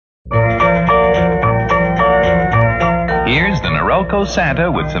Here's the Norelco Santa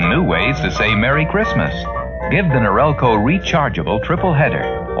with some new ways to say Merry Christmas. Give the Norelco rechargeable triple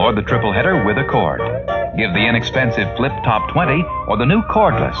header or the triple header with a cord. Give the inexpensive Flip Top 20 or the new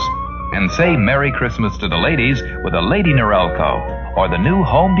cordless. And say Merry Christmas to the ladies with a Lady Norelco or the new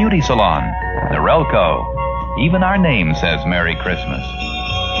home beauty salon. Norelco. Even our name says Merry Christmas.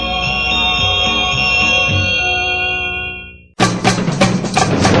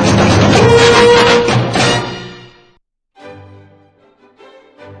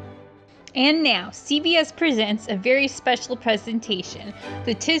 And now, CBS presents a very special presentation,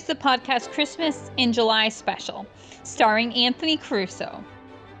 the 'Tis the Podcast Christmas in July special, starring Anthony Caruso,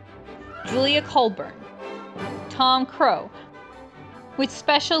 Julia Colburn, Tom Crow, with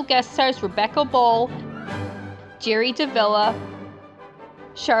special guest stars Rebecca Boll, Jerry Davila,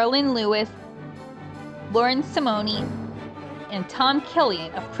 Charlene Lewis, Lauren Simoni, and Tom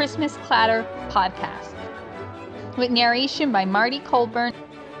Killian of Christmas Clatter Podcast, with narration by Marty Colburn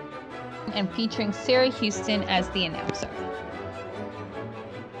and featuring Sarah Houston as the announcer.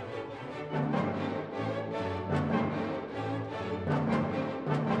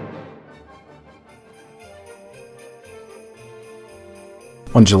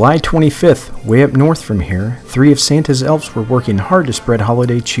 On July 25th, way up north from here, 3 of Santa's elves were working hard to spread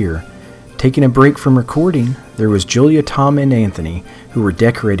holiday cheer. Taking a break from recording, there was Julia, Tom, and Anthony, who were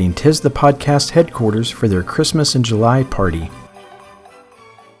decorating 'Tis the Podcast headquarters for their Christmas in July party.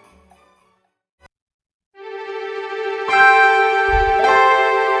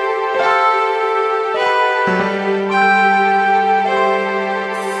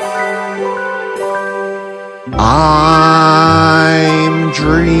 I'm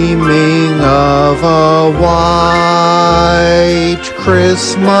dreaming of a white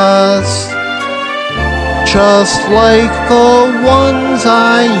Christmas, just like the ones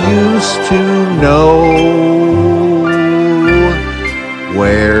I used to know,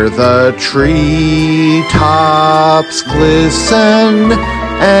 where the treetops glisten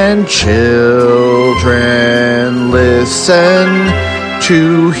and children listen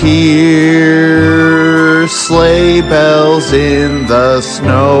to hear sleigh bells in the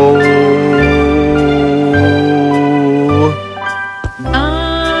snow.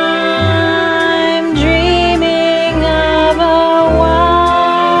 I'm dreaming of a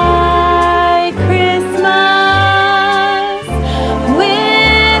white Christmas,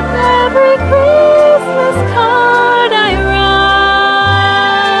 with every Christmas card I write.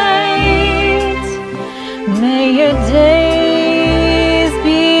 May your day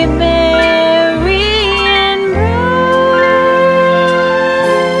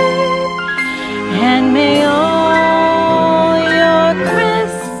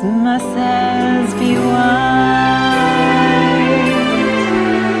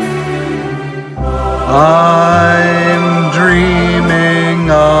I'm dreaming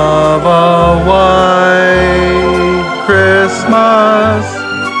of a white Christmas,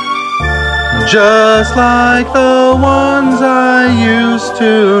 just like the ones I used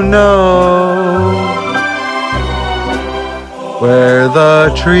to know, where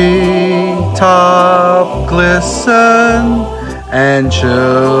the treetop glisten and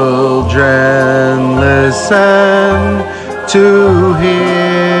children listen to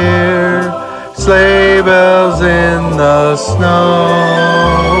hear sleigh bells in the snow.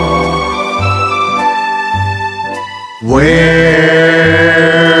 We're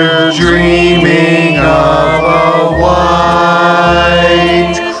dreaming of a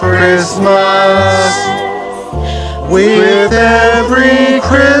white Christmas, with every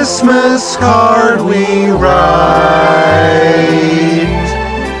Christmas card we write.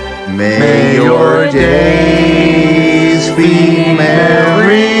 May your days be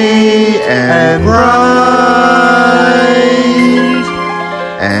merry and bright,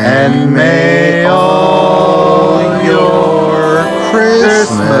 and may all your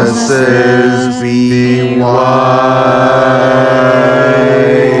Christmases be white.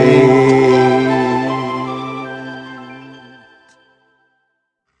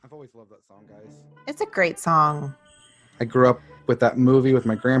 I've always loved that song, guys. It's a great song. I grew up with that movie with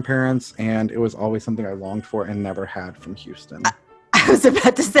my grandparents, and it was always something I longed for and never had from Houston. I was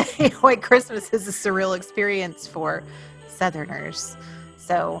about to say, White Christmas is a surreal experience for Southerners.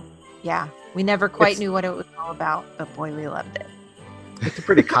 So, yeah, we never quite knew what it was all about, but boy, we loved it. It's a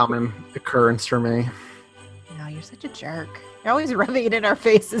pretty common occurrence for me. No, you're such a jerk. You're always rubbing it in our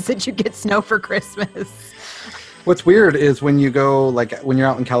faces that you get snow for Christmas. What's weird is when you go, like when you're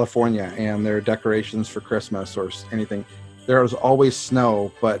out in California and there are decorations for Christmas or anything, there's always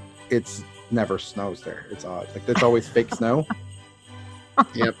snow, but it's never snows there. It's odd. Like there's always fake snow.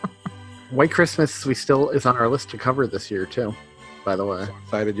 Yep. White Christmas is on our list to cover this year too, by the way.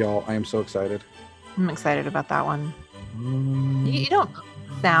 Excited, y'all. I am so excited. I'm excited about that one. You don't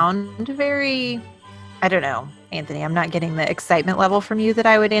sound very, I don't know, Anthony. I'm not getting the excitement level from you that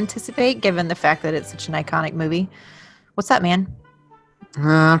I would anticipate, given the fact that it's such an iconic movie. What's that, man?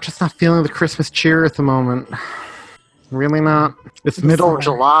 I'm just not feeling the Christmas cheer at the moment. Really not. It's middle of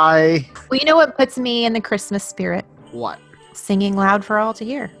July. Well, you know what puts me in the Christmas spirit? What? Singing loud for all to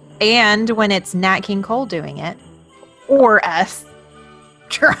hear. And when it's Nat King Cole doing it, or us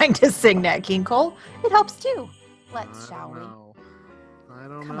trying to sing Nat King Cole, it helps too. Let's, shall we? I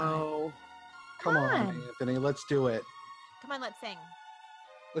don't Come know. Come on, Anthony. Let's do it. Come on, let's sing.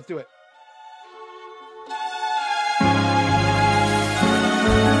 Let's do it.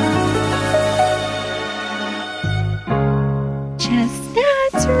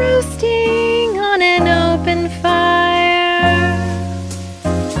 Chestnuts roasting on an open fire.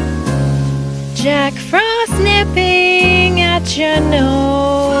 Jack Frost nipping at your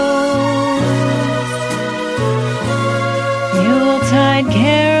nose. Yuletide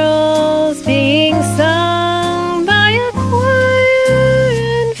carols being sung by a choir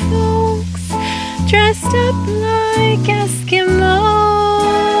and folks dressed up like Eskimos.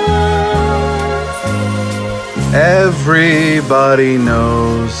 Everybody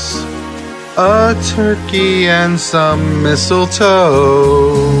knows a turkey and some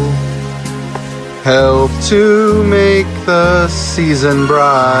mistletoe help to make the season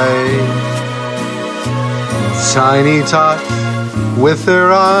bright. Tiny tots with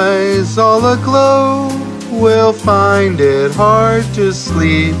their eyes all aglow will find it hard to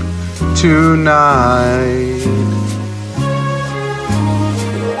sleep tonight.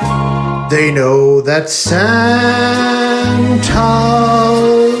 They know that Santa's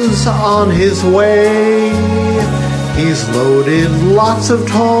on his way. He's loaded lots of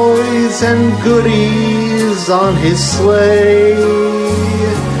toys and goodies on his sleigh.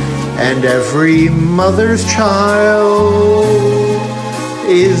 And every mother's child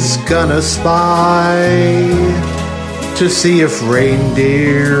is gonna spy to see if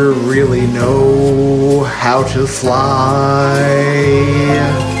reindeer really know how to fly.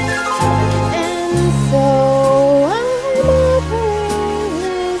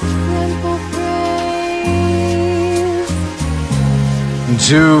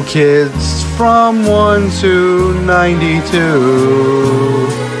 Two kids from 1 to 92.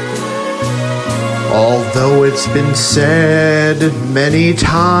 Although it's been said many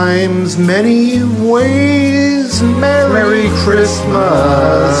times, many ways, Merry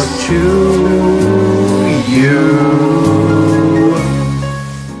Christmas to you.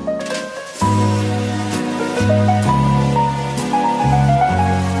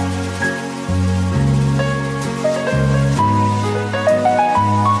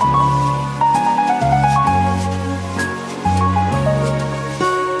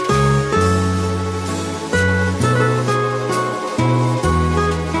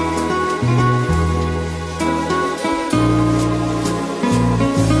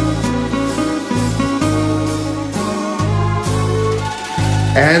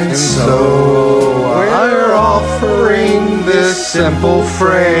 And so we're offering this simple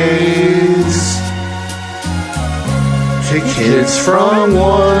phrase to kids from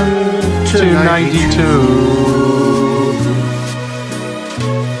 1 to 92.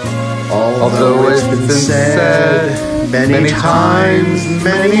 Although it's been said many times,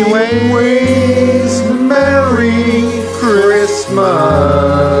 many ways, Merry Christmas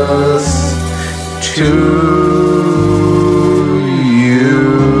to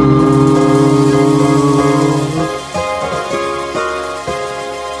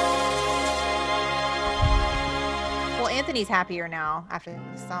Anthony's happier now after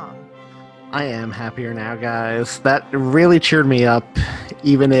the song. I am happier now, guys. That really cheered me up,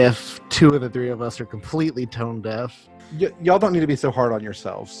 even if 2 of the 3 of us are completely tone deaf. Y'all don't need to be so hard on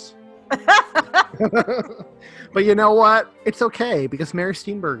yourselves. But you know what? It's okay, because Mary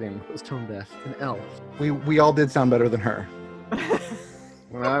Steenburgen was tone deaf in Elf. We all did sound better than her.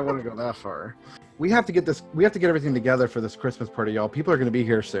 Well, I wouldn't go that far. We have to get everything together for this Christmas party, y'all. People are going to be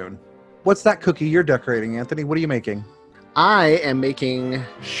here soon. What's that cookie you're decorating, Anthony? What are you making? I am making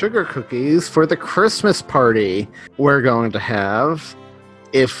sugar cookies for the Christmas party we're going to have.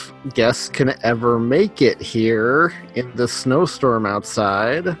 If guests can ever make it here in the snowstorm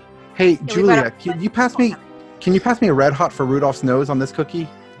outside. Hey, Julia, can you pass me a Red Hot for Rudolph's nose on this cookie?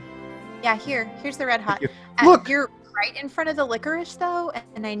 Yeah, here's the Red Hot. Look, you're right in front of the licorice though,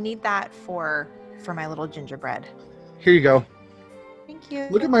 and I need that for my little gingerbread. Here you go. Thank Thank you.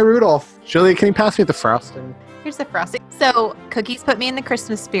 Look at my Rudolph. Julia, can you pass me the frosting? Here's the frosting. So, cookies put me in the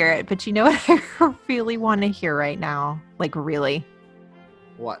Christmas spirit, but you know what I really want to hear right now? Like, really?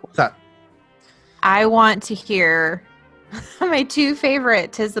 What? What's that? I want to hear my two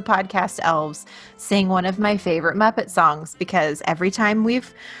favorite Tis the Podcast elves sing one of my favorite Muppet songs, because every time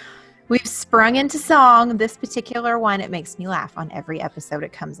we've sprung into song, this particular one, it makes me laugh on every episode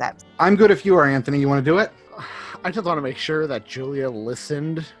it comes up. I'm good if you are, Anthony. You want to do it? I just want to make sure that Julia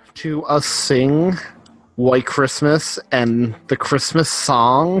listened to us sing White Christmas and the Christmas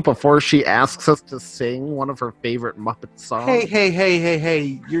song before she asks us to sing one of her favorite Muppet songs.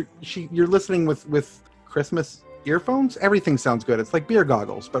 Hey! You're listening with Christmas earphones? Everything sounds good. It's like beer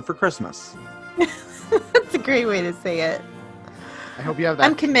goggles, but for Christmas. That's a great way to say it. I hope you have that.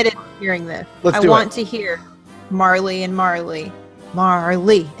 I'm committed to hearing this. Let's I do want it. to hear Marley and Marley.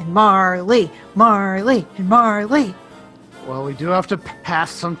 Marley and Marley. Marley and Marley. Well, we do have to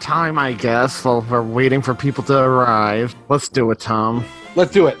pass some time, I guess, while we're waiting for people to arrive. Let's do it, Tom.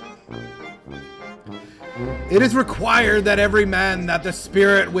 Let's do it. It is required that every man that the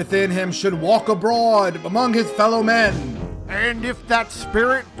spirit within him should walk abroad among his fellow men. And if that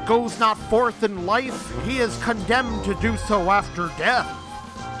spirit goes not forth in life, he is condemned to do so after death.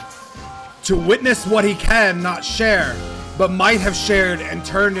 To witness what he can not share, but might have shared and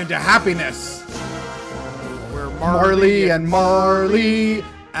turned into happiness. Where Marley and Marley,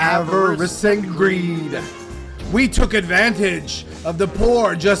 avarice and greed. We took advantage of the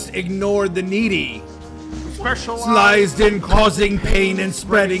poor, just ignored the needy. Specialized in causing pain and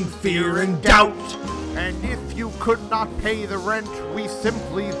spreading fear and doubt. And if you could not pay the rent, we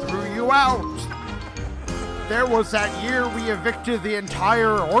simply threw you out. There was that year we evicted the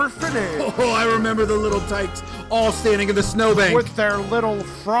entire orphanage. Oh, I remember the little tykes all standing in the snowbank. With their little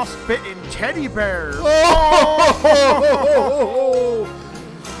frostbitten teddy bears. Oh!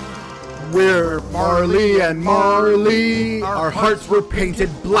 We're Marley and Marley. Our hearts were painted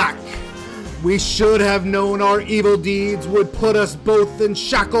black. We should have known our evil deeds would put us both in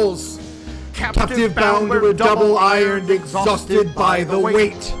shackles. Captive bound, we're double ironed, exhausted by the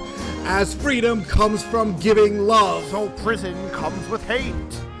weight. As freedom comes from giving love, so prison comes with hate.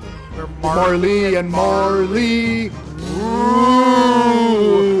 We're Marley and Marley.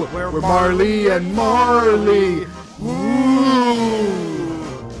 Ooh, we're Marley and Marley. Ooh.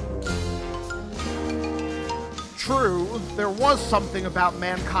 True, there was something about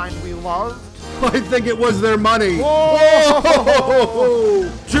mankind we loved. I think it was their money. Whoa!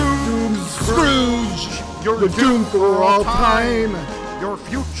 Doom Scrooge, you're doomed for all time. Your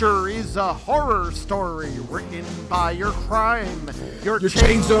future is a horror story written by your crime. Your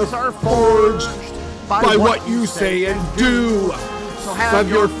chains are forged by what you say and do. So have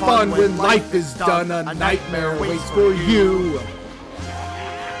your fun when life is done. A nightmare waits for you.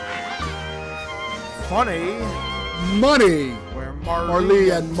 Funny. Money. We're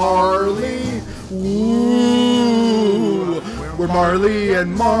Marley and Marley. Ooh. We're Marley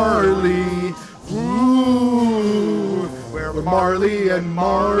and Marley. Ooh. We're Marley and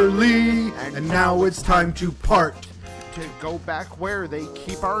Marley. And now it's time to part. To go back where they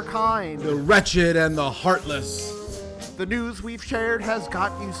keep our kind. The wretched and the heartless. The news we've shared has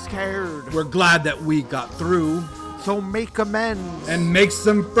got you scared. We're glad that we got through. So make amends. And make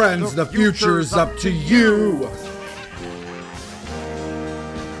some friends. The future's up to you.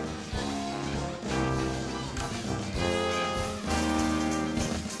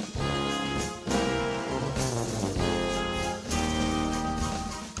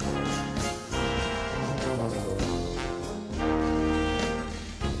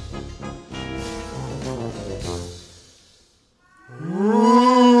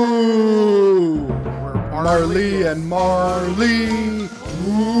 Marley and Marley.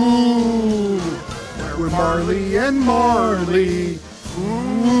 Ooh. We're Marley and Marley.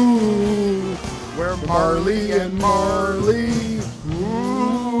 Ooh. We're Marley and Marley.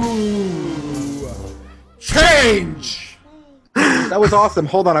 Ooh. Change! That was awesome.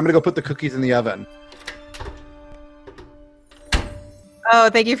 Hold on, I'm gonna go put the cookies in the oven. Oh,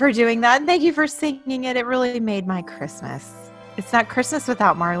 thank you for doing that. And thank you for singing it. It really made my Christmas. It's not Christmas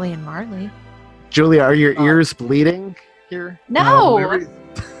without Marley and Marley. Julia, are your ears bleeding here? No, Every-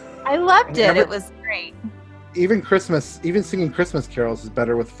 I loved it. Never- It was great. even singing Christmas carols is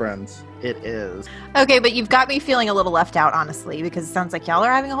better with friends. It is. Okay, but you've got me feeling a little left out, honestly, because it sounds like y'all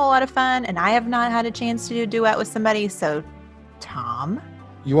are having a whole lot of fun, and I have not had a chance to do a duet with somebody. So, Tom?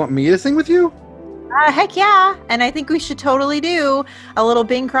 You want me to sing with you? Heck yeah. And I think we should totally do a little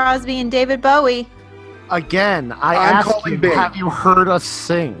Bing Crosby and David Bowie. Again, I I'm asked calling you, Bing. have you heard us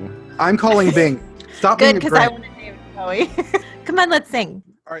sing? I'm calling Bing. Stop Good, being a because I brat. wanted David Bowie. Come on, let's sing.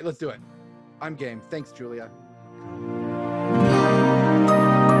 All right, let's do it. I'm game. Thanks, Julia.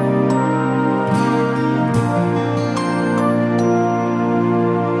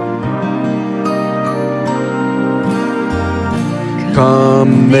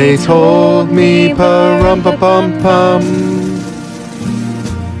 Come, they told me, pa-rum-pa-pum-pum,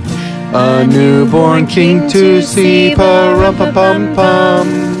 a newborn king to see, pa-rum-pa-pum-pum.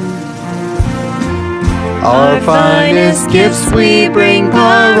 Our finest gifts we bring,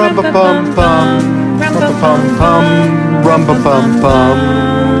 pa-rum-pa-pum-pum, rum-pa-pum-pum, rum-pa-pum-pum.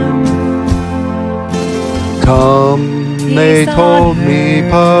 Come, they told me,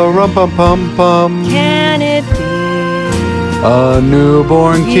 pa-rum-pa-pum-pum, Can it be? a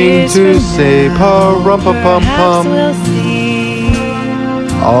newborn king to say, pa-rum-pa-pum-pum. We'll see.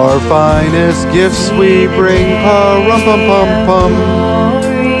 Our finest gifts we bring, pa-rum-pum-pum-pum,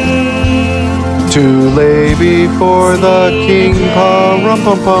 to lay before the king,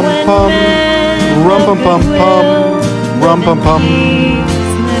 pa-rum-pum-pum-pum, rum-pum-pum-pum, rum-pum-pum.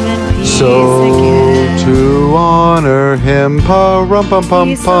 So to honor him,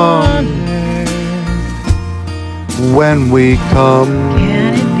 pa-rum-pum-pum-pum, when we come,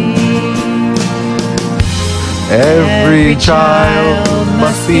 Can it be? every child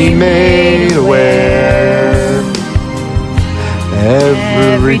must be made aware.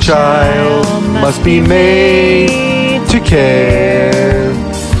 Every child must be made to care.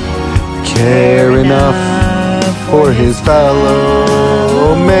 Care enough for his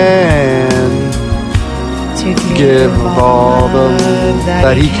fellow man. To Give all the love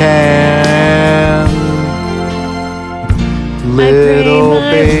that he can. Little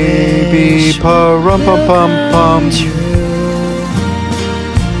baby, pa-rum-pum-pum-pum.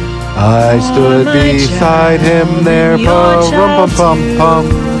 I stood beside him there, pa-rum-pum-pum-pum.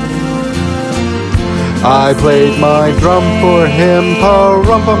 I played my drum for him,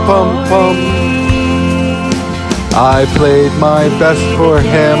 pa-rum-pum-pum-pum. I played my best for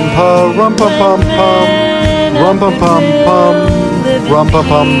him, pa-rum-pum-pum-pum, rum-pum-pum-pum,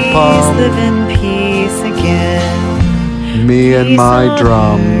 rum-pum-pum-pum. Live in peace again. Me and my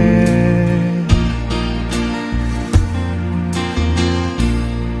drum.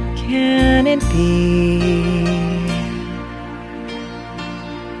 Can it be?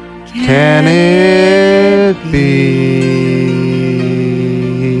 Can it be?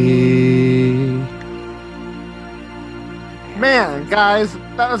 Man, guys,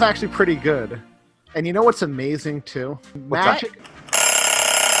 that was actually pretty good. And you know what's amazing too? Magic.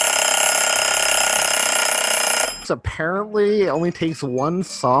 Apparently, it only takes one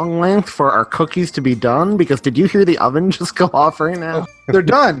song length for our cookies to be done. Because did you hear the oven just go off right now? They're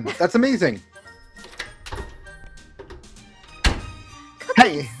done. That's amazing.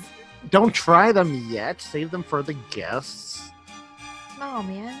 Hey, don't try them yet. Save them for the guests. Oh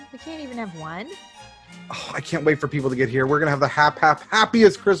man, we can't even have one. Oh, I can't wait for people to get here. We're gonna have the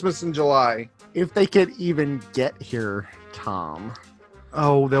happiest Christmas in July. If they could even get here, Tom.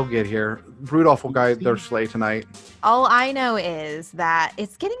 Oh, they'll get here. Rudolph will guide their sleigh tonight. All I know is that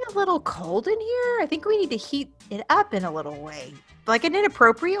it's getting a little cold in here. I think we need to heat it up in a little way. Like an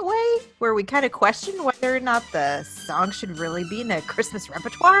inappropriate way where we kind of question whether or not the song should really be in the Christmas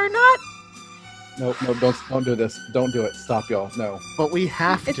repertoire or not. No, don't do this. Don't do it. Stop, y'all. No. But we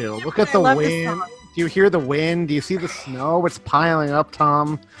have It's to. Look I at the love this wind. song. Do you hear the wind? Do you see the snow? It's piling up,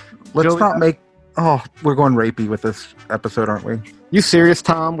 Tom. Let's Julia? not make... Oh, we're going rapey with this episode, aren't we? You serious,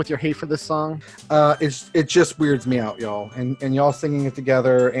 Tom, with your hate for this song? It just weirds me out, y'all. And y'all singing it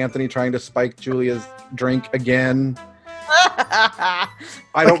together. Anthony trying to spike Julia's drink again. I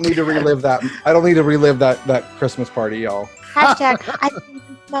don't need to relive that. I don't need to relive that Christmas party, y'all. Hashtag I don't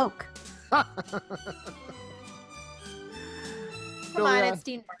even smoke. Come on, Julia, it's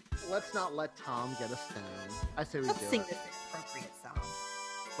Dean Martin. let's not let Tom get us down. I say we Let's do sing it. this inappropriate song.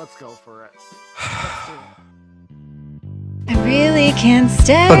 Let's go for it. Let's do it. I really can't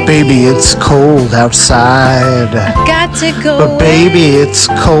stay. But baby, it's cold outside. I've got to go. But baby, it's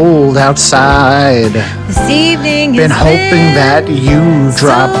cold outside. This evening Been has hoping that you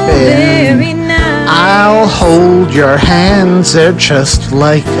drop so very in. nice. I'll hold your hands, they're just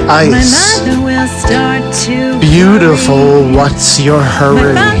like My ice. mother will start to Beautiful, worry. what's your My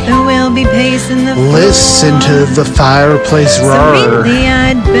hurry? father will be pacing the floor. Listen to the fireplace So roar. really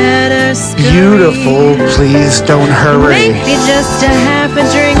I'd better scurry. Beautiful, please don't hurry. Maybe just a half a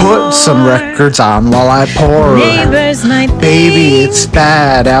drink Put more. some records on while I pour. Neighbors might Baby, it's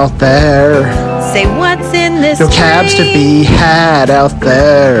bad out there. say what's in this No cabs to be had out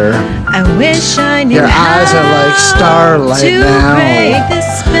there. I wish I knew Your eyes are like starlight to now. break the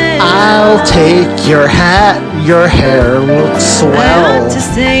spell. I'll take your hat, your hair looks I swell. ought to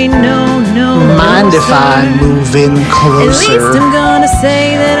say no, Mind if I sir. move in At least closer? I'm gonna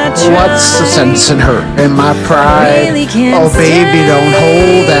say that I tried. What's the sense in hurting my pride? Really can't Oh baby, don't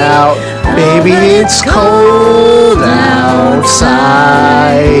hold out. Baby, it's cold outside.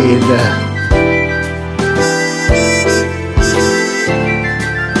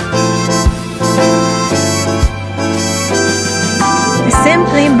 I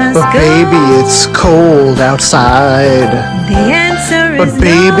simply must But go. baby, it's cold outside. The answer But is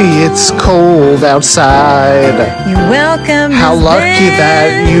baby, no. it's cold outside. You're welcome. How is lucky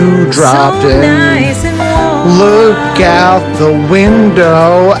that you there, dropped so in. Nice and warm. Look out the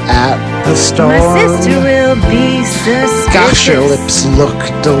window at the storm. My sister will be suspicious. Gosh, your lips look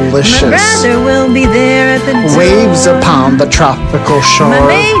My delicious. brother will be there at the door. Waves upon the tropical My shore.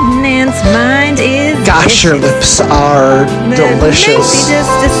 maiden aunt's mind is Gosh, your vicious. lips are But delicious. Maybe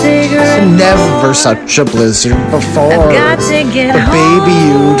just a cigarette. Never such a blizzard before. I've got to get But home. baby,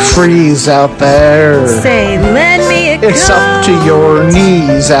 you'd freeze out there. Say, lend me a It's up to coat. your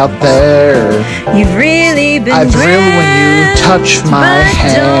knees out there. You've really been I thrill when you grand, touch my but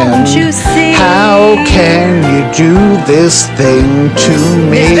hand. Don't you see? How can you do this thing to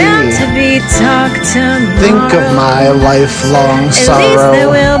There's me? bound to be talk tomorrow. Think of my lifelong At least sorrow. there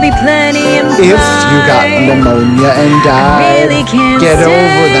will be plenty in If you got pneumonia and died, really can't get stay.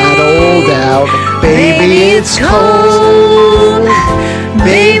 over that old doubt. Baby, it's cold.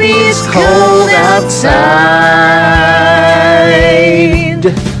 Baby, it's cold outside.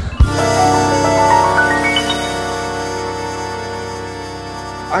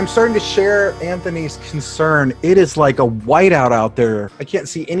 I'm starting to share Anthony's concern. It is like a whiteout out there. I can't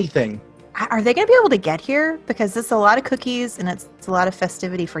see anything. Are they going to be able to get here? Because it's a lot of cookies and it's a lot of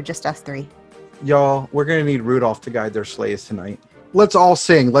festivity for just us three. Y'all, we're gonna need Rudolph to guide their sleighs tonight. Let's all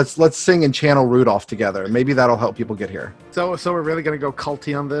sing. Let's sing and channel Rudolph together. Maybe that'll help people get here. So we're really gonna go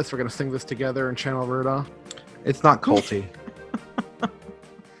culty on this. We're gonna sing this together and channel Rudolph. It's not culty.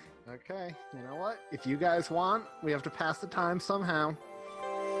 Okay, you know what? If you guys want, we have to pass the time somehow.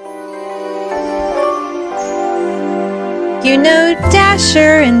 You know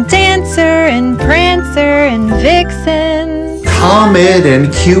Dasher and Dancer and Prancer and Vixen. Comet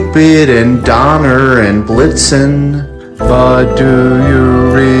and Cupid and Donner and Blitzen. But do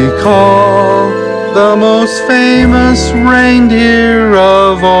you recall the most famous reindeer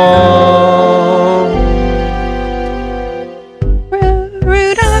of all?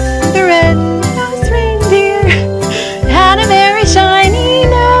 Rudolph the red-nosed reindeer had a very shiny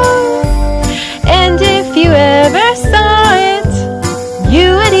nose, and if you ever saw it,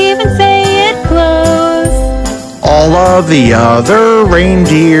 you would even say it glows. All of the other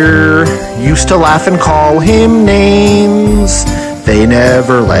reindeer used to laugh and call him names. They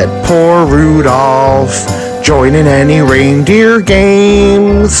never let poor Rudolph join in any reindeer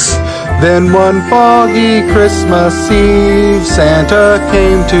games. Then one foggy Christmas Eve, Santa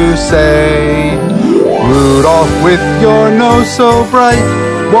came to say, Rudolph, with your nose so bright,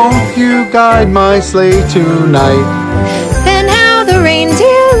 won't you guide my sleigh tonight? Then how the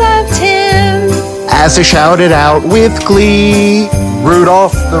reindeer loved him. As they shouted out with glee,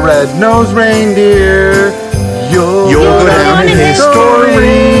 Rudolph the red-nosed reindeer, you'll go down in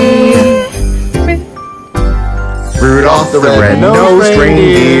history. Rudolph the red-nosed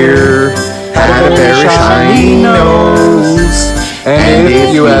reindeer had a very shiny nose, and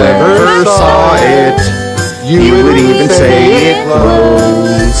if you ever saw it, you would even say it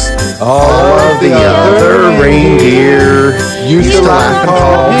glows. All of the other reindeer used to laugh and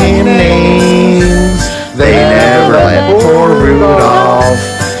call him names. They never let poor Rudolph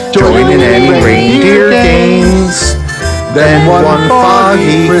join in any reindeer games. Then one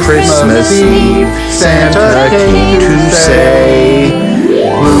foggy Christmas Eve, Santa came to say,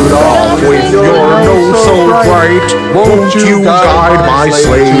 Rudolph, with your nose so bright, won't you guide my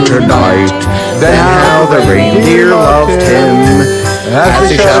sleigh tonight? Then how the reindeer loved him as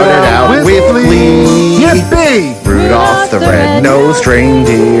they shouted out with glee, Yippee! Rudolph the red-nosed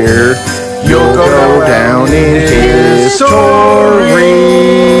reindeer, you'll go down in history.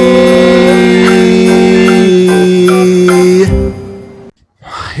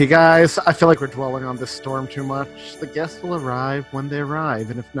 Hey guys, I feel like we're dwelling on this storm too much. The guests will arrive when they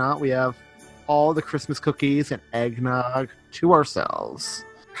arrive, and if not, we have all the Christmas cookies and eggnog to ourselves.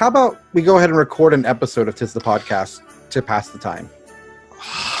 How about we go ahead and record an episode of Tis the Podcast to pass the time?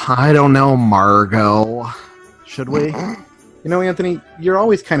 I don't know, Margot. Should we? You know, Anthony, you're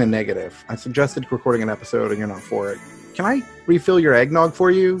always kind of negative. I suggested recording an episode and you're not for it. Can I refill your eggnog for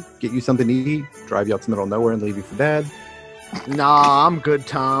you? Get you something to eat? Drive you out to the middle of nowhere and leave you for dead? Nah, I'm good,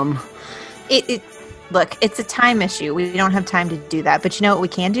 Tom. Look, it's a time issue. We don't have time to do that. But you know what we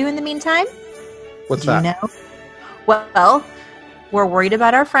can do in the meantime? What's that? You know? Well, we're worried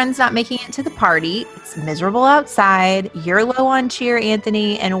about our friends not making it to the party. It's miserable outside. You're low on cheer,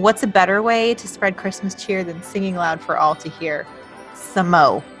 Anthony. And what's a better way to spread Christmas cheer than singing loud for all to hear?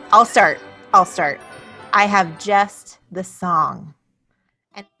 Samo. I'll start. I have just the song.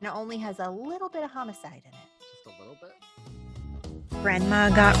 And it only has a little bit of homicide in it. Just a little bit? Grandma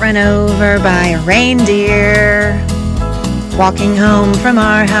got run over by a reindeer walking home from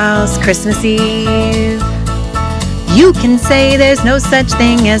our house Christmas Eve. You can say there's no such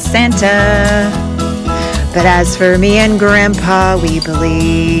thing as Santa, but as for me and Grandpa, we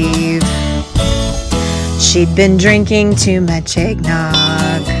believe she'd been drinking too much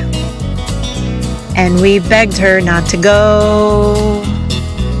eggnog, and we begged her not to go,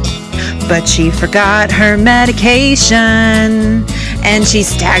 but she forgot her medication, and she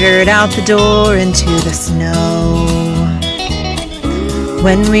staggered out the door into the snow.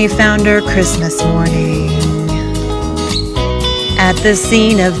 When we found her Christmas morning at the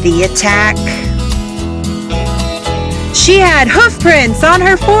scene of the attack, she had hoof prints on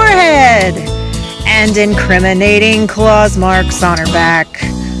her forehead and incriminating claws marks on her back.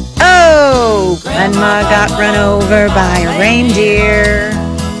 Oh, Grandma got run over by a reindeer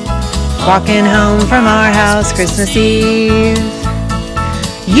walking home from our house Christmas Eve.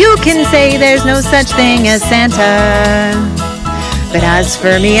 You can say there's no such thing as Santa, but as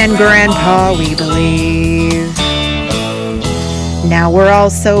for me and Grandpa, we believe. Now we're all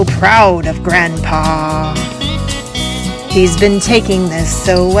so proud of Grandpa. He's been taking this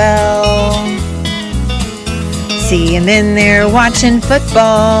so well. See him in there watching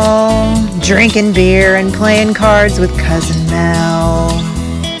football, drinking beer and playing cards with Cousin Mel.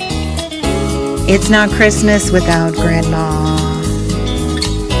 It's not Christmas without Grandma.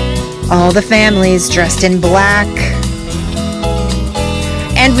 All the family's dressed in black,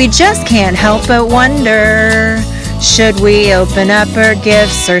 and we just can't help but wonder, should we open up her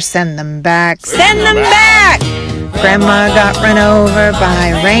gifts or send them back? Send them back! Grandma got run over by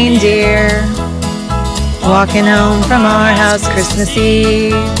a reindeer walking home from our house Christmas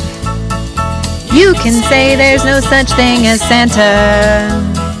Eve. You can say there's no such thing as Santa,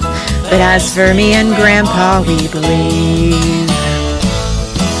 but as for me and Grandpa, we believe.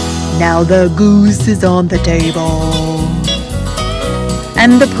 Now the goose is on the table,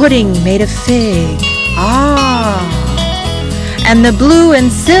 and the pudding made of fig, and the blue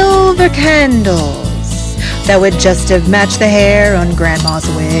and silver candles that would just have matched the hair on Grandma's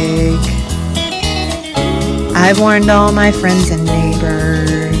wig. I've warned all my friends and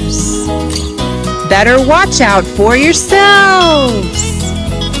neighbors, better watch out for yourselves.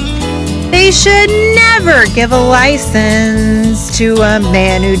 They should never give a license to a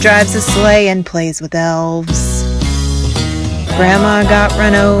man who drives a sleigh and plays with elves. Grandma got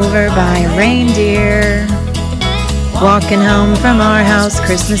run over by a reindeer walking home from our house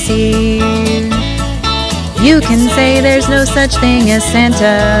Christmas Eve. You can say there's no such thing as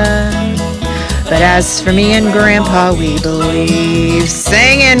Santa, but as for me and Grandpa, we believe.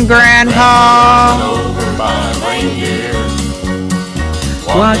 Singing, Grandpa! Over by a reindeer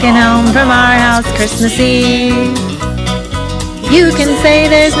walking home from our house Christmas Eve. You can say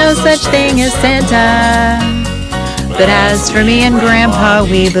there's no such thing as Santa, but as for me and Grandpa,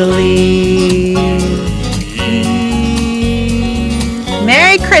 we believe.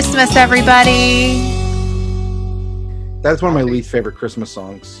 Merry Christmas, everybody! That's one of my least favorite Christmas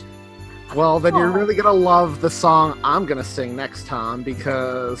songs. Well, then you're really going to love the song I'm going to sing next, Tom,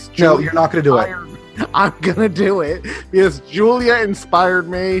 because... No, you're not going to do it. I'm going to do it because Julia inspired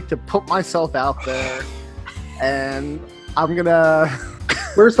me to put myself out there, and I'm going to...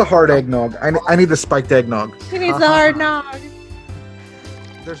 Where's the hard eggnog? I need the spiked eggnog. He needs the hard nog.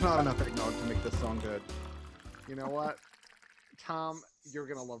 There's not enough eggnog to make this song good. You know what? Tom, you're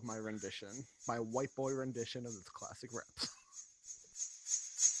going to love my rendition. My white boy rendition of this classic raps.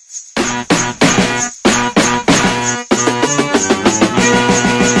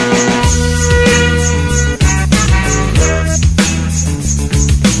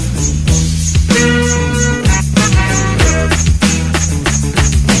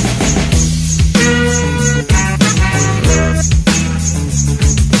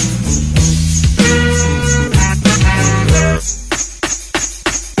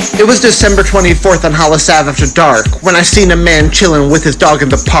 It was December 24th on Hollis Ave after dark, when I seen a man chillin' with his dog in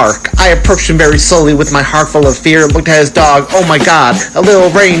the park. I approached him very slowly with my heart full of fear, looked at his dog, oh my god, a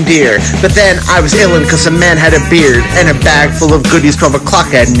little reindeer. But then I was illin' cause the man had a beard, and a bag full of goodies 12 o'clock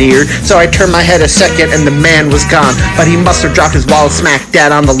had neared. So I turned my head a second and the man was gone, but he must have dropped his wallet smack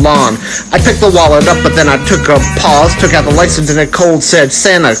dead on the lawn. I picked the wallet up, but then I took a pause, took out the license and it cold said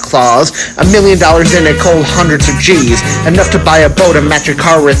Santa Claus. $1 million in it cold hundreds of G's, enough to buy a boat and match a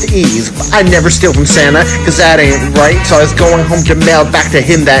car with ease. But I never steal from Santa, cause that ain't right. So I was going home to mail back to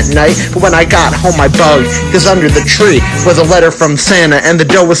him that night. But when I got home I bugged, cause under the tree was a letter from Santa and the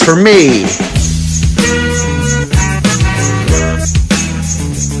dough was for me.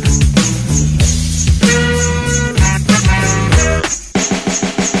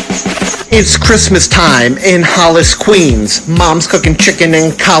 It's Christmas time in Hollis, Queens. Mom's cooking chicken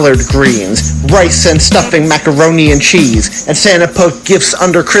and collard greens, rice and stuffing, macaroni and cheese, and Santa put gifts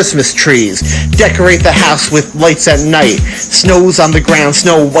under Christmas trees. Decorate the house with lights at night. Snow's on the ground,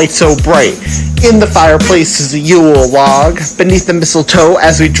 snow white so bright. In the fireplace is a Yule log, beneath the mistletoe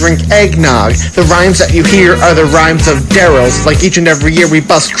as we drink eggnog. The rhymes that you hear are the rhymes of Daryl's, like each and every year we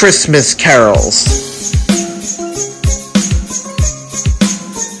bust Christmas carols.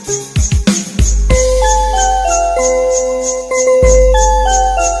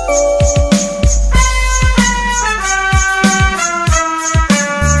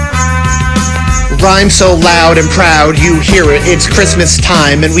 Rhyme so loud and proud, you hear it. It's Christmas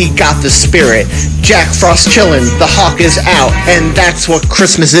time and we got the spirit. Jack Frost chillin', the hawk is out, and that's what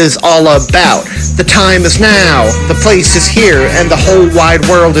Christmas is all about. The time is now, the place is here, and the whole wide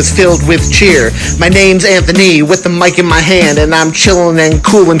world is filled with cheer. My name's Anthony, with the mic in my hand, and I'm chillin' and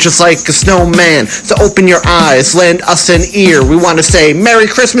coolin' just like a snowman. So open your eyes, lend us an ear. We want to say Merry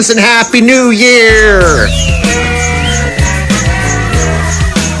Christmas and Happy New Year!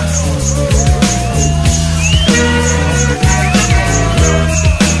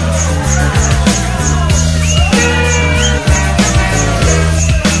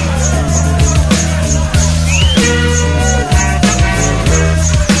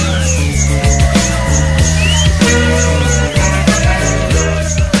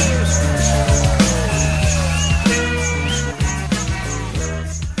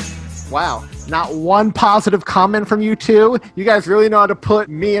 Wow, not one positive comment from you two. You guys really know how to put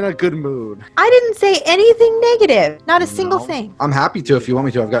me in a good mood. I didn't say anything negative. Not a single thing. I'm happy to if you want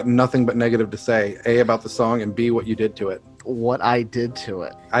me to. I've got nothing but negative to say. A, about the song, and B, what you did to it. What I did to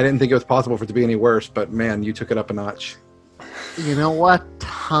it. I didn't think it was possible for it to be any worse, but man, you took it up a notch. You know what,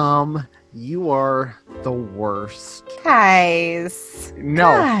 Tom? You are the worst. Guys.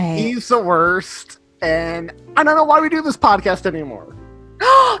 No, he's the worst. And I don't know why we do this podcast anymore.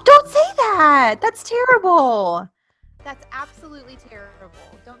 Don't say that. That's terrible. That's absolutely terrible.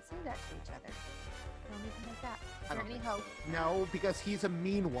 Don't say that to each other. Don't even like that. Is there any hope? No, because he's a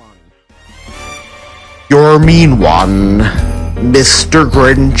mean one. You're a mean one, Mr.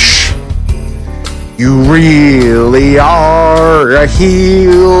 Grinch. You really are a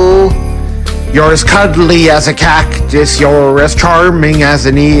heel. You're as cuddly as a cactus. You're as charming as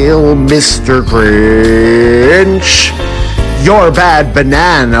an eel, Mr. Grinch. You're a bad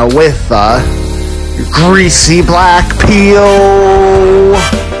banana with a greasy black peel.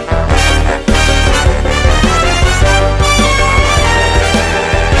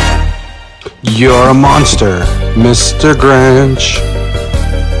 You're a monster, Mr. Grinch.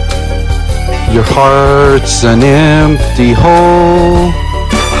 Your heart's an empty hole.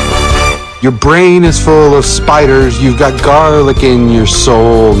 Your brain is full of spiders. You've got garlic in your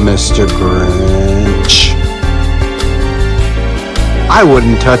soul, Mr. Grinch. I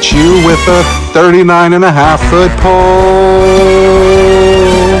wouldn't touch you with a 39.5-foot pole.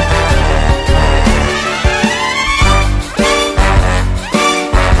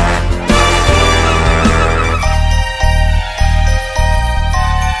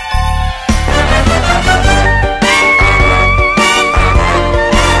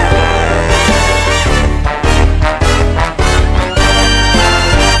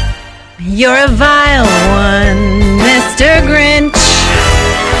 You're a vile one, Mr. Grinch.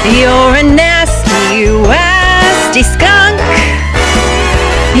 You're a nasty, wasty skunk.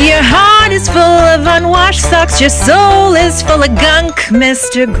 Your heart is full of unwashed socks. Your soul is full of gunk,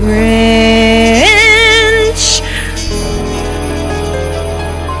 Mr. Grinch.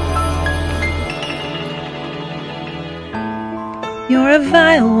 You're a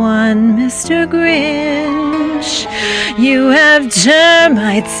vile one, Mr. Grinch. You have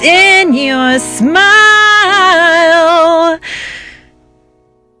termites in your smile.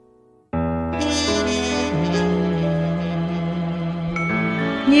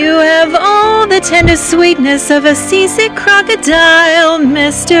 You have all the tender sweetness of a seasick crocodile,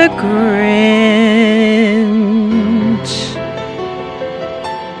 Mr. Grinch.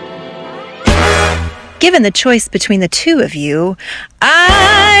 Given the choice between the two of you,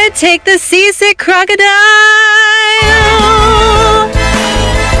 I take the seasick crocodile.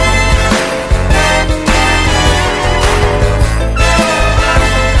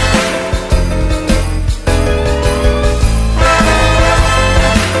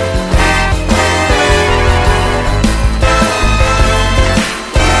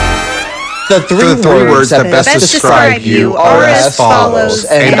 The three words that best describe you are as follows,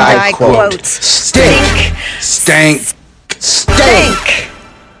 and I quote, stink, stank, stank.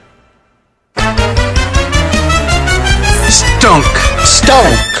 Stunk,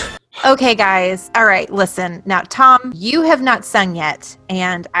 stunk. Okay, guys. All right, listen. Now, Tom, you have not sung yet,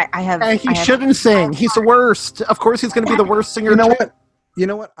 and I have... He shouldn't sing. He's the worst. Of course he's going to be the worst singer. You know what? You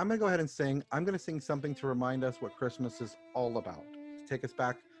know what? I'm going to go ahead and sing. I'm going to sing something to remind us what Christmas is all about. To take us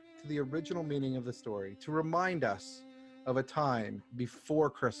back to the original meaning of the story, to remind us of a time before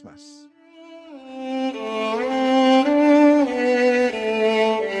Christmas.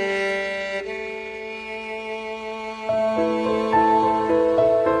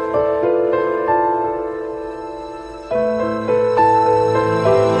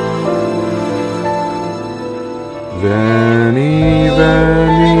 Veni,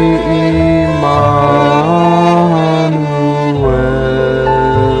 veni, Emmanuel,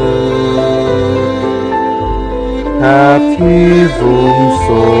 captivum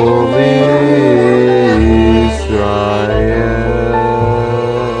soli Israel,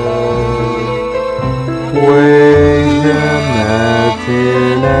 quaegem et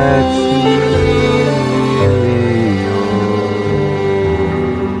in exilio,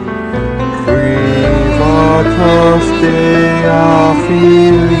 privatos Dea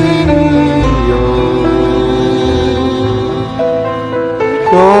filio,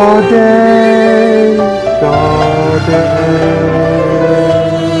 Dode, Dode,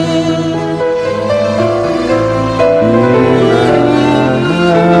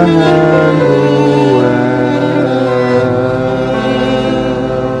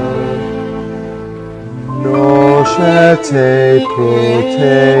 Noscete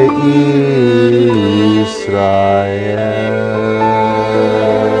prote Israel.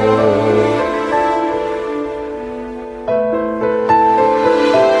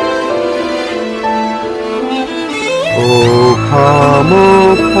 O come,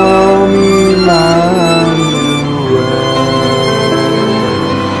 Emmanuel,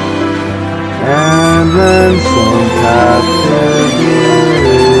 and ransom captive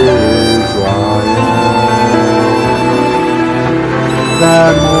Israel,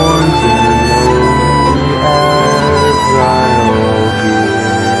 that mourns in lonely exile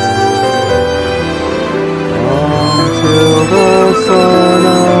here, until the Son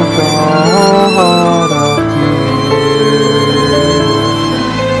of God appears.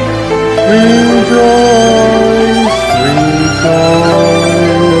 Rejoice,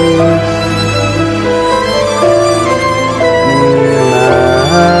 rejoice, Emmanuel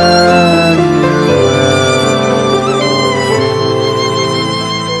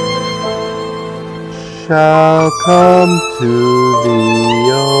shall come to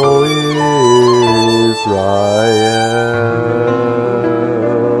thee, O Israel.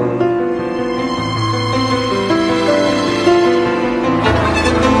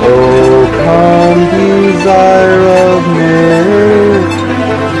 O come, desire of myth,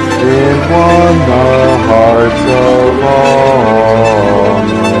 in one the hearts of all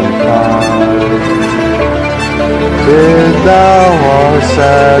mankind. Bid thou our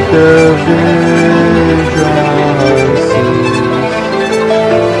sad division cease,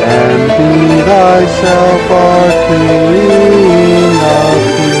 and be thyself our King of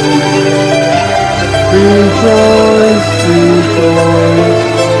peace. Rejoice, rejoice,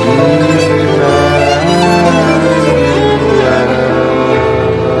 Emmanuel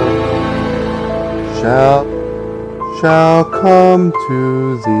shall come to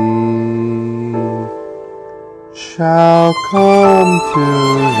thee, shall come to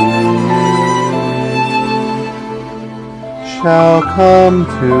thee, shall come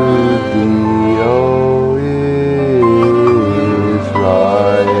to thee, O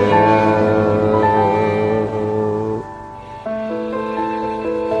Israel.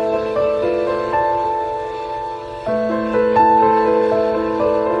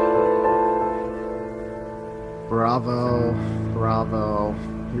 Bravo, bravo.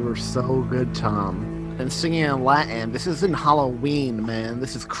 You were so good, Tom. and singing in Latin. This isn't Halloween, man.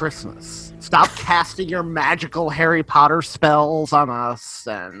 This is Christmas. Stop casting your magical Harry Potter spells on us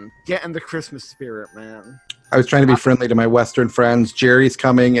and get in the Christmas spirit, man. I was trying to be friendly to my Western friends. Jerry's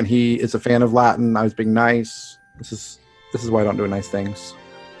coming, and he is a fan of Latin. I was being nice. This is why I don't do nice things.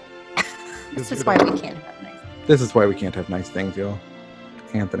 This is why we can't have nice. This is why we can't have nice things, y'all.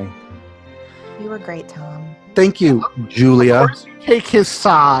 Anthony. You were great, Tom. Thank you, Julia. Of course you take his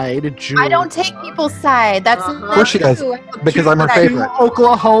side, Julia. I don't take people's side. That's Of course she does, because I'm her favorite.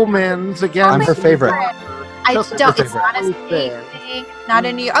 Oklahomans again. I'm her favorite. I Just don't. her It's not a favorite. state thing. Not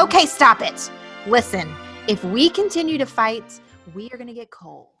a New York. Okay, stop it. Listen, if we continue to fight, we are going to get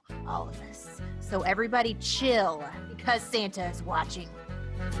coal. All of us. So everybody chill, because Santa is watching.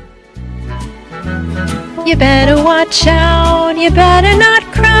 You better watch out, you better not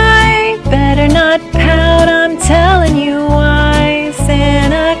cry, better not pout, I'm telling you why.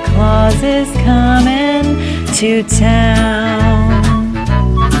 Santa Claus is coming to town.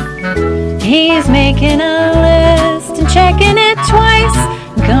 He's making a list and checking it twice,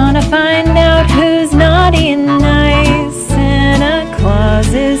 gonna find out who's naughty and nice. Santa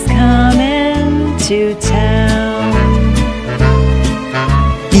Claus is coming to town.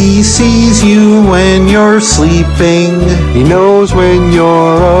 He sees you when you're sleeping. He knows when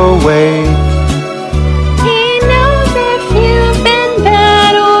you're awake. He knows if you've been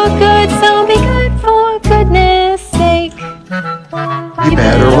bad or good, so be good for goodness sake. You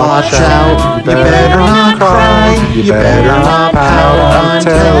better watch out. You better not cry. You better not pout. I'm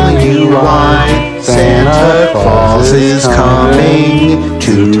telling you why. Santa Claus is coming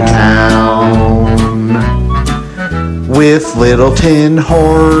to town. With little tin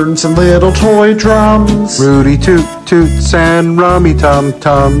horns and little toy drums, Rudy Toot Toots and Rummy Tum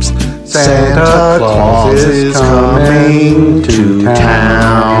Tums, Santa Claus is coming to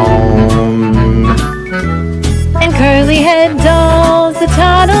town. And curly head dolls that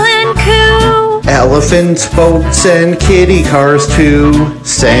toddle and coo. Elephants, boats, and kitty cars too.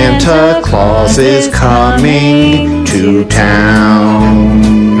 Santa Claus is coming to town.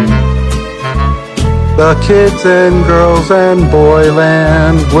 The kids and girls and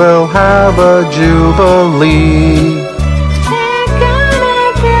Boyland will have a jubilee. They're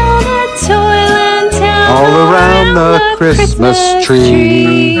gonna build a toyland town All around the Christmas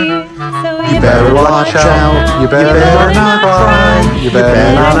tree. So You better watch out. You better not cry. You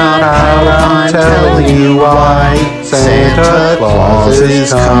better not pout. I'm telling you why. Santa Claus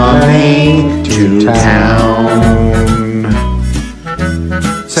is coming to town.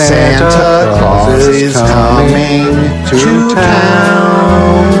 Santa Claus is coming to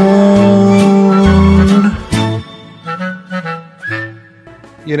town.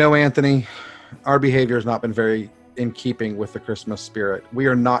 You know, Anthony, our behavior has not been very in keeping with the Christmas spirit. We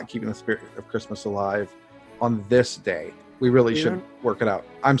are not keeping the spirit of Christmas alive on this day. We really should work it out.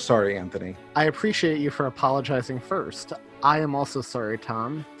 I'm sorry, Anthony. I appreciate you for apologizing first. I am also sorry,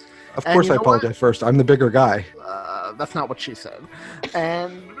 Tom. Of course I apologize first. I'm the bigger guy. That's not what she said.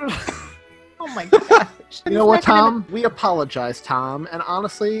 And Oh my gosh. you know what, Tom? We apologize, Tom. And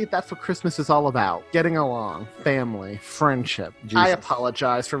honestly, that's what Christmas is all about. Getting along, family, friendship. I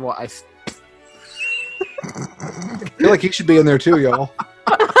apologize for what I feel like he should be in there too, y'all.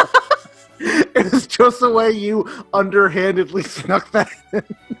 It's just the way you underhandedly snuck that in.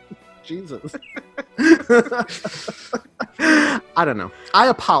 Jesus. I don't know. I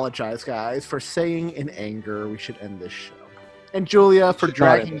apologize, guys, for saying in anger we should end this show. And Julia, for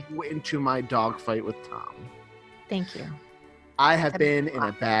dragging you into my dogfight with Tom. Thank you. I have been in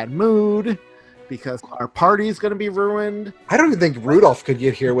a bad mood because our party is going to be ruined. I don't even think Rudolph could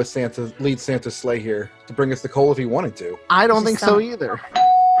get here with Santa, lead Santa's sleigh here to bring us the coal if he wanted to. I don't think so either.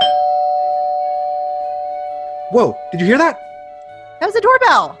 Whoa, did you hear that? That was a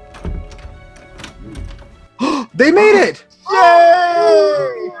doorbell. They made it!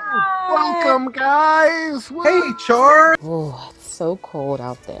 Yay! Welcome, guys! Hey, Char! Oh, it's so cold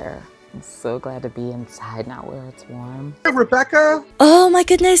out there. I'm so glad to be inside now where it's warm. Hey, Rebecca! Oh my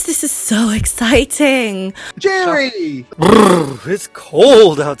goodness, this is so exciting! Jerry! It's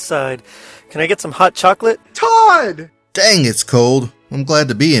cold outside. Can I get some hot chocolate? Todd! Dang, it's cold. I'm glad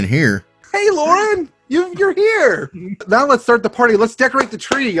to be in here. Hey, Lauren! You're here! Now let's start the party. Let's decorate the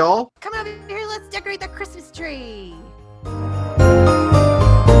tree, y'all. Come over here, let's decorate the Christmas tree.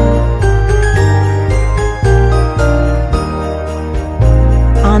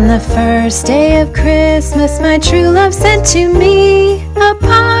 On the first day of Christmas, my true love sent to me a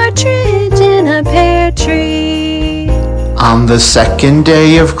partridge in a pear tree. On the second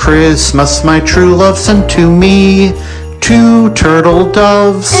day of Christmas, my true love sent to me 2 turtle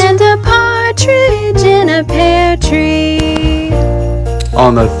doves and a partridge partridge in a pear tree.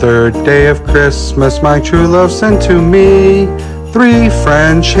 On the third day of Christmas, my true love sent to me 3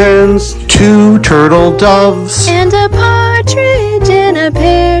 French hens, 2 turtle doves, and a partridge in a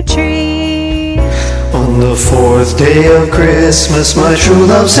pear tree. On the 4th day of Christmas, my true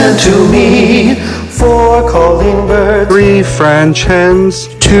love sent to me 4 calling birds, 3 French hens,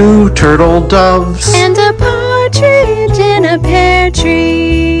 2 turtle doves, and a partridge in a pear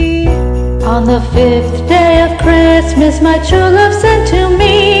tree. On the 5th day of Christmas, my true love sent to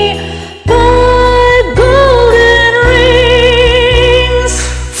me 5 golden rings,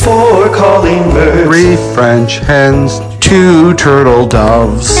 4 calling birds, 3 French hens, 2 turtle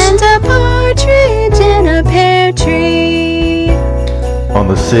doves, and a partridge in a pear tree. On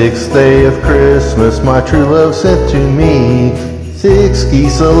the 6th day of Christmas, my true love sent to me 6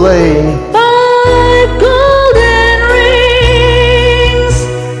 geese a-laying, 5 golden rings,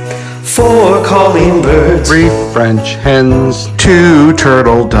 4 calling birds, 3 French hens, 2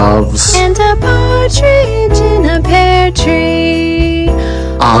 turtle doves, and a partridge in a pear tree.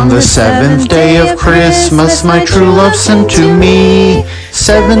 On the 7th day of Christmas, my true love sent to me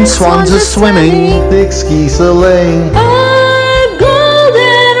 7 swans a-swimming, 6 geese a-laying, 5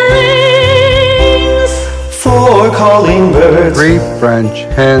 golden rings, 4 calling birds, 3 French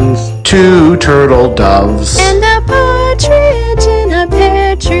hens, 2 turtle doves, and a partridge in a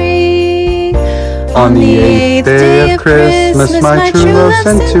pear tree. On the 8th day of Christmas, my true love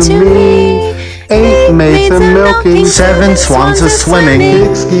sent to me 8 maids a-milking, 7 swans a-swimming,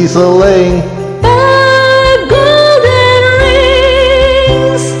 6 geese a-laying, 5 golden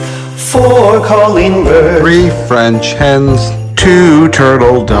rings, 4 calling birds, 3 French hens, 2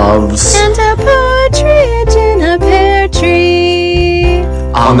 turtle doves, and a partridge in a pear tree.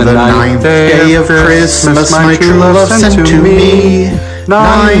 On the 9th day of Christmas, my true love sent to me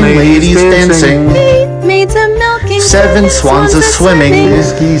 9 ladies dancing, 8 maids a-milking, 7 swans a-swimming,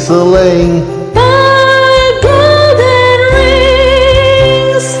 6 geese a-laying, 5 golden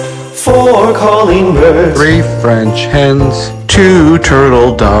rings, 4 calling birds, 3 French hens, 2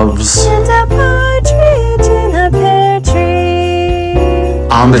 turtle doves. and a partridge in a pear tree.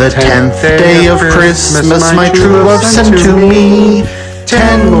 On the 10th day of Christmas, my true love sent to me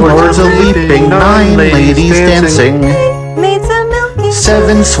 10 lords a-leaping, 9 ladies dancing, 8 maids a-milking,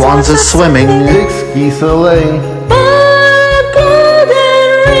 7 swans a-swimming, 6 geese a-laying, 5 golden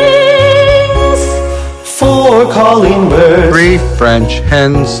rings, 4 calling birds, 3 French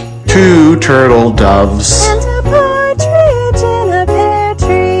hens, 2 turtle doves. and a partridge in a pear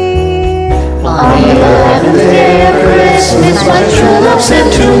tree. On the 11th day of Christmas, my true love sent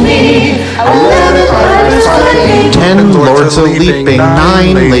to me 11 pipers piping, 10 lords a-leaping,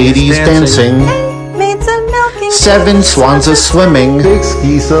 9 ladies dancing, 8 maids a-milking, 7 swans a-swimming, 6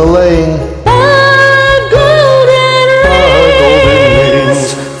 geese a-laying, 5 golden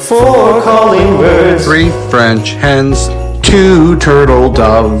rings, 4 calling birds, 3 French hens, 2 turtle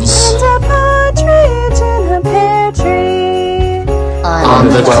doves. and a partridge in a pear tree. On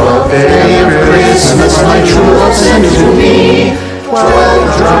the 12th day of Christmas, my true love sent to me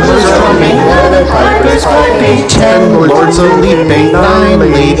 12 drummers drumming, 11 pipers piping, 10 lords a-leaping, 9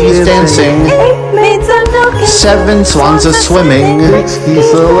 ladies dancing, 8 maids a-milking, 7 swans a-swimming, 6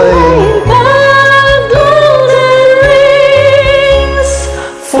 geese a-laying, 5 golden rings,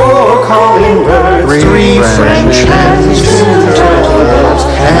 4 calling birds, 3 French hens, 2 turtle doves,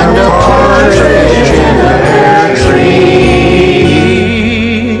 and a partridge in a pear tree.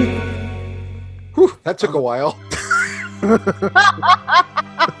 Whew, that took a while.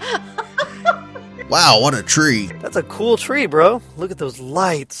 Wow, what a tree. That's a cool tree, bro. Look at those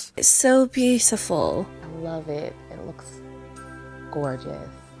lights. It's so beautiful. I love it. It looks gorgeous.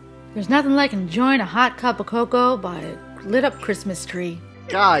 There's nothing like enjoying a hot cup of cocoa by a lit up Christmas tree.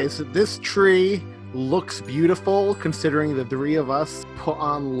 Guys, this tree looks beautiful considering the 3 of us put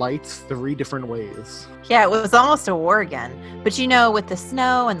on lights 3 different ways. Yeah, it was almost a war again. But you know, with the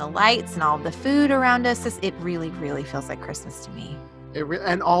snow and the lights and all the food around us, it really, really feels like Christmas to me.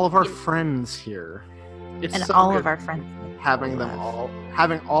 And all of our friends here. It's And so all good of our friends. having them all,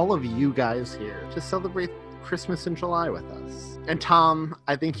 having all of you guys here to celebrate Christmas in July with us. And Tom,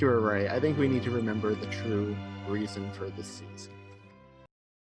 I think you were right. I think we need to remember the true reason for this season.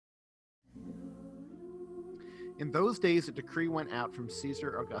 In those days, a decree went out from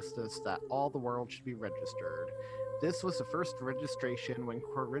Caesar Augustus that all the world should be registered. This was the first registration when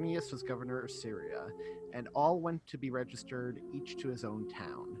Quirinius was governor of Syria, and all went to be registered, each to his own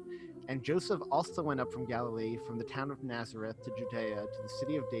town. And Joseph also went up from Galilee, from the town of Nazareth to Judea, to the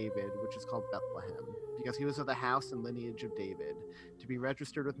city of David, which is called Bethlehem, because he was of the house and lineage of David, to be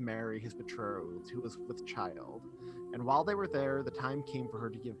registered with Mary, his betrothed, who was with child. And while they were there, the time came for her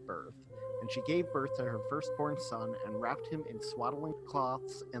to give birth. And she gave birth to her firstborn son, and wrapped him in swaddling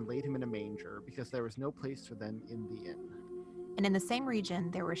cloths, and laid him in a manger, because there was no place for them in the inn. And in the same region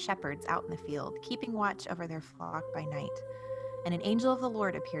there were shepherds out in the field, keeping watch over their flock by night. And an angel of the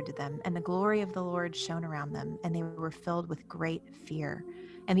Lord appeared to them, and the glory of the Lord shone around them, and they were filled with great fear.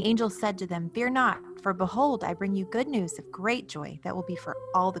 And the angel said to them, "Fear not, for behold, I bring you good news of great joy that will be for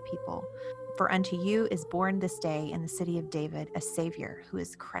all the people. For unto you is born this day in the city of David a Savior, who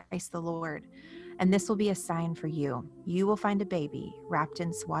is Christ the Lord. And this will be a sign for you. You will find a baby wrapped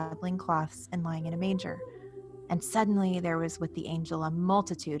in swaddling cloths and lying in a manger." And suddenly there was with the angel a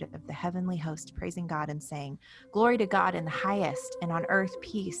multitude of the heavenly host praising God and saying, "Glory to God in the highest, and on earth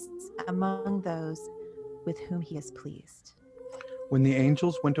peace among those with whom he is pleased." When the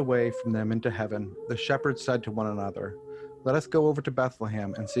angels went away from them into heaven, the shepherds said to one another, "Let us go over to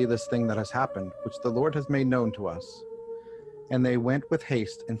Bethlehem and see this thing that has happened, which the Lord has made known to us." And they went with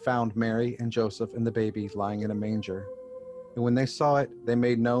haste and found Mary and Joseph and the baby lying in a manger. And when they saw it, they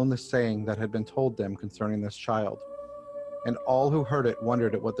made known the saying that had been told them concerning this child. And all who heard it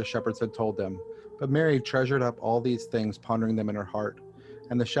wondered at what the shepherds had told them. But Mary treasured up all these things, pondering them in her heart.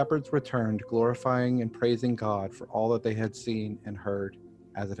 And the shepherds returned, glorifying and praising God for all that they had seen and heard,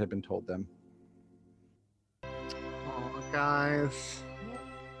 as it had been told them. Oh, guys.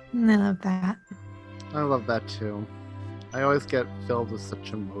 I love that. I love that too. I always get filled with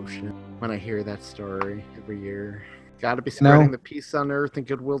such emotion when I hear that story every year. Gotta be spreading the peace on earth and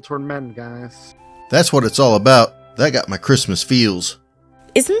goodwill toward men, guys. That's what it's all about. That got my Christmas feels.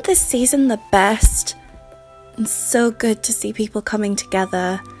 Isn't this season the best? It's so good to see people coming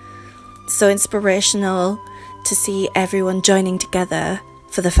together. So inspirational to see everyone joining together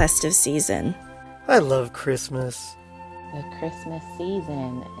for the festive season. I love Christmas. The Christmas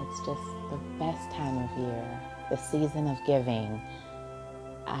season, it's just the best time of year. The season of giving.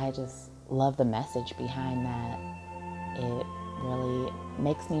 I just love the message behind that. It really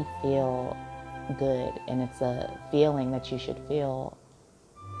makes me feel good, and it's a feeling that you should feel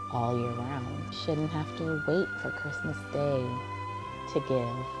all year round. You shouldn't have to wait for Christmas Day to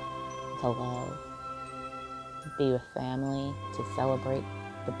give, to love, to be with family, to celebrate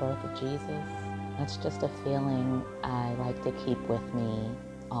the birth of Jesus. That's just a feeling I like to keep with me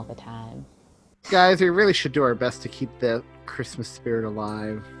all the time. Guys, we really should do our best to keep the Christmas spirit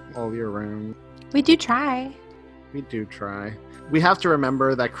alive all year round. We do try. We do try. We have to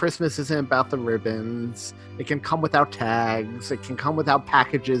remember that Christmas isn't about the ribbons. It can come without tags. It can come without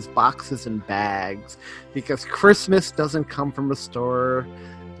packages, boxes, and bags. Because Christmas doesn't come from a store.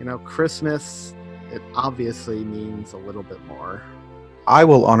 You know, Christmas, it obviously means a little bit more. I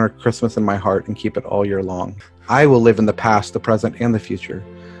will honor Christmas in my heart and keep it all year long. I will live in the past, the present, and the future.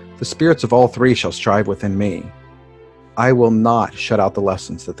 The spirits of all three shall strive within me. I will not shut out the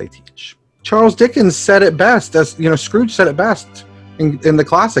lessons that they teach. Charles Dickens said it best, as you know, Scrooge said it best in the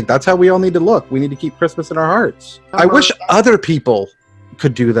classic. That's how we all need to look. We need to keep Christmas in our hearts. I wish other people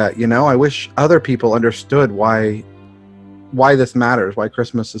could do that, you know? I wish other people understood why this matters, why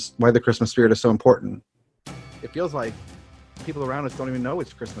the Christmas spirit is so important. It feels like people around us don't even know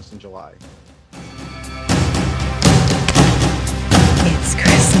it's Christmas in July. It's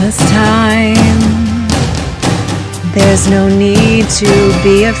Christmas time. There's no need to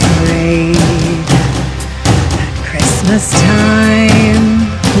be afraid. At Christmas time,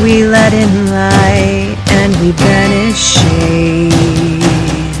 we let in light and we banish shade.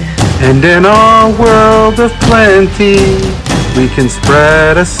 And in our world of plenty, we can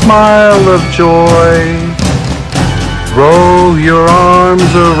spread a smile of joy. Roll your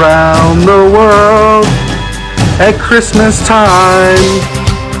arms around the world at Christmas time.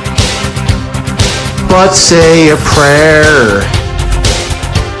 But say a prayer.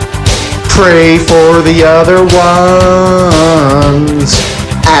 Pray for the other ones.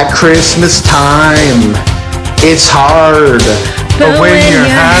 At Christmas time, it's hard. But when you're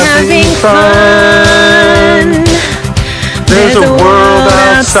having fun, there's a world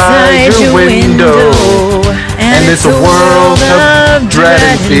outside your window. And it's a world of dread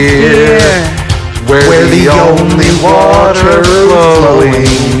and fear, where the only water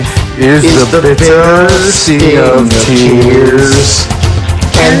flowing is the bitter sea of tears.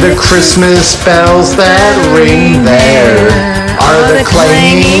 And the Christmas bells that ring there are the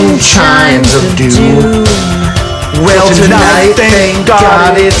clanging chimes of doom. Well, tonight, thank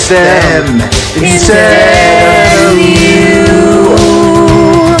God it's them instead of you.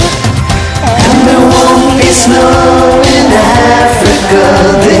 snow in Africa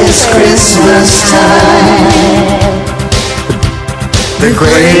this Christmas time. The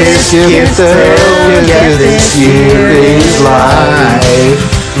greatest gift they'll get this year is life.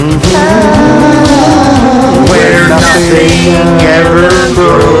 Where nothing ever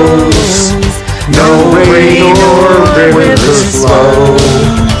grows, no rain or rivers flow.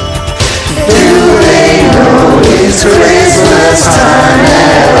 Do they know it's Christmas time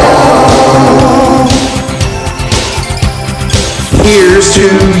at all? Here's to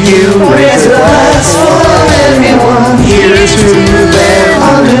you, raise a glass for everyone. Here's to them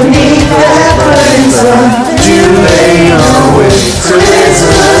underneath that burning sun. Do they know it's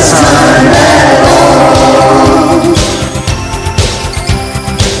Christmas time at all?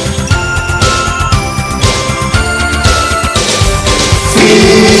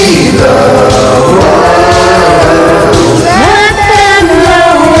 Feed the world. Let them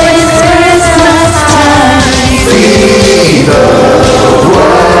know it's Christmas time. Feed the world.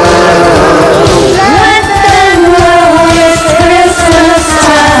 Let them know it's Christmas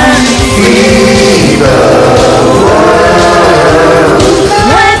time. Feed the world.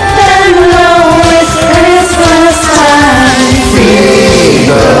 Let them know it's Christmas time. Feed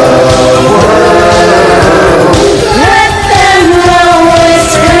the world. Let them know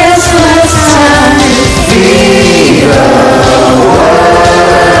it's Christmas time. Feed the world.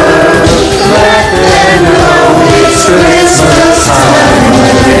 Let them know it's Christmas time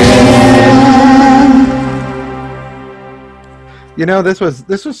again. You know, this was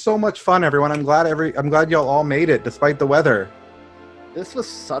so much fun, everyone. I'm glad y'all all made it despite the weather. This was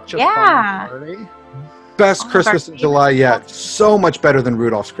such a Yeah. fun party. Best One of Christmas our in July yet. So much better than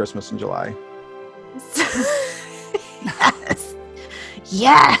Rudolph's Christmas in July. Yes.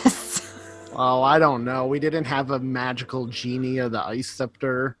 Yes. Oh, I don't know. We didn't have a magical genie of the ice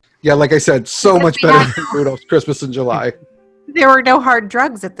scepter. Yeah, like I said, so much better than Rudolph's Christmas in July. There were no hard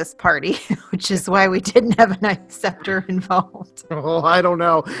drugs at this party, which is why we didn't have an ice scepter involved. Well, I don't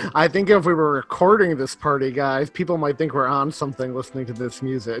know. I think if we were recording this party, guys, people might think we're on something listening to this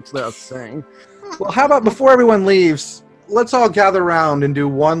music. Let's sing. Well, how about before everyone leaves, let's all gather around and do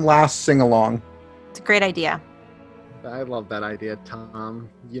one last sing-along. It's a great idea. I love that idea, Tom.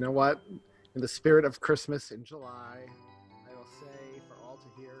 You know what? In the spirit of Christmas in July, I will say for all to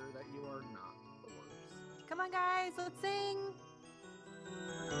hear that you are not the worst. Come on, guys, let's sing.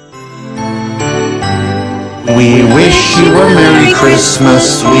 We wish you a Merry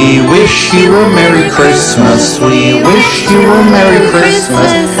Christmas. We wish you a Merry Christmas. We wish you a Merry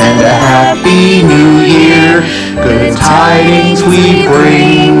Christmas and a Happy New Year. Good tidings we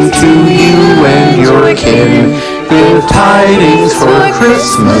bring to you and your kin. Good tidings for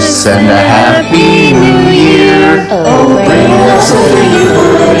Christmas and a Happy New Year. Oh, bring us a figgy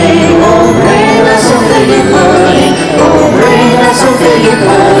pudding. Oh, bring us a figgy pudding. Oh, bring us a figgy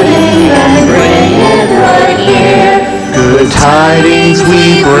pudding and bring it right here. Good tidings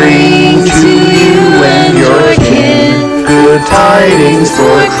we bring to you and your kin. Good tidings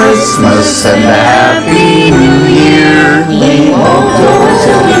for Christmas and a Happy New Year. We won't go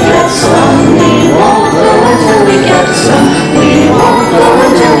until we get some. We won't go until we get some. We won't go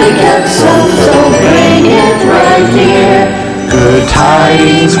until we get some. So bring it right here. Good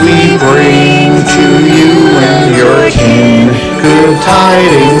tidings we bring to you and your kin. Good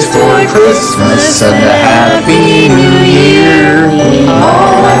tidings for Christmas and a Happy New Year. We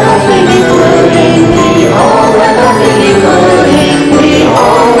all like a figgy pudding. We all like a figgy pudding. We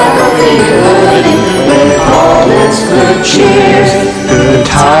all like a figgy pudding with all its good cheer. Good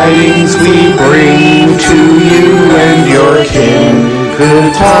tidings we bring to you and your kin.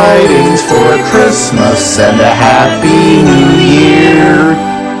 Good tidings for Christmas and a Happy New Year.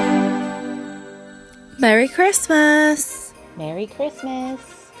 Merry Christmas! Merry Christmas!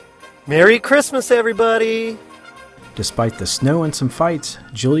 Merry Christmas, everybody! Despite the snow and some fights,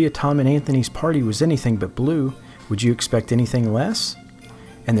 Julia, Tom, and Anthony's party was anything but blue. Would you expect anything less?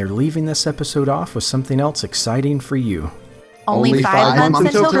 And they're leaving this episode off with something else exciting for you. Only 5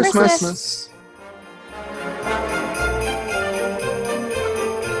 months until Christmas.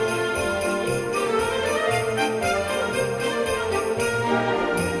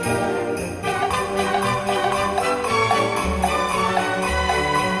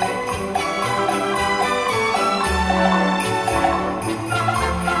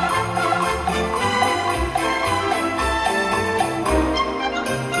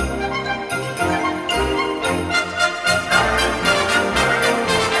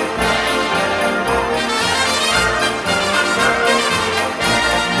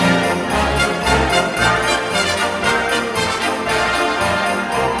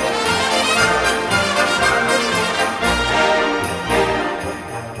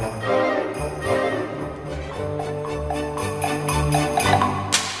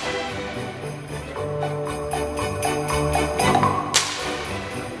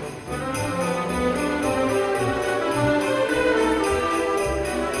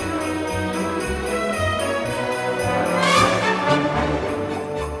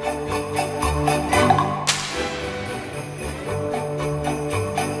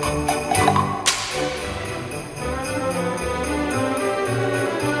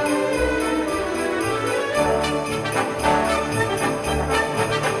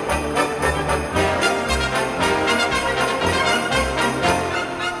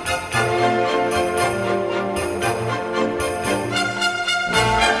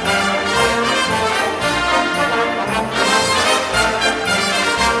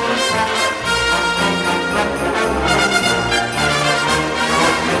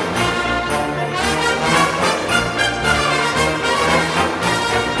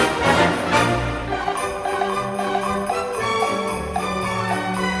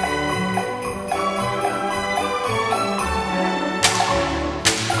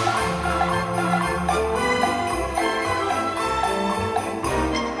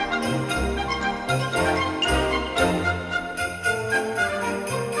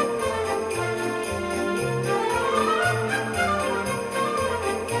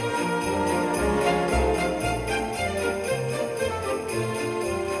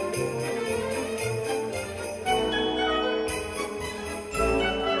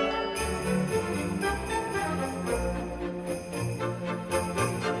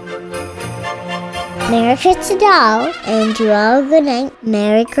 Merry Christmas to all, and to all good night.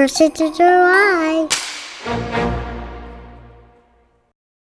 Merry Christmas to July.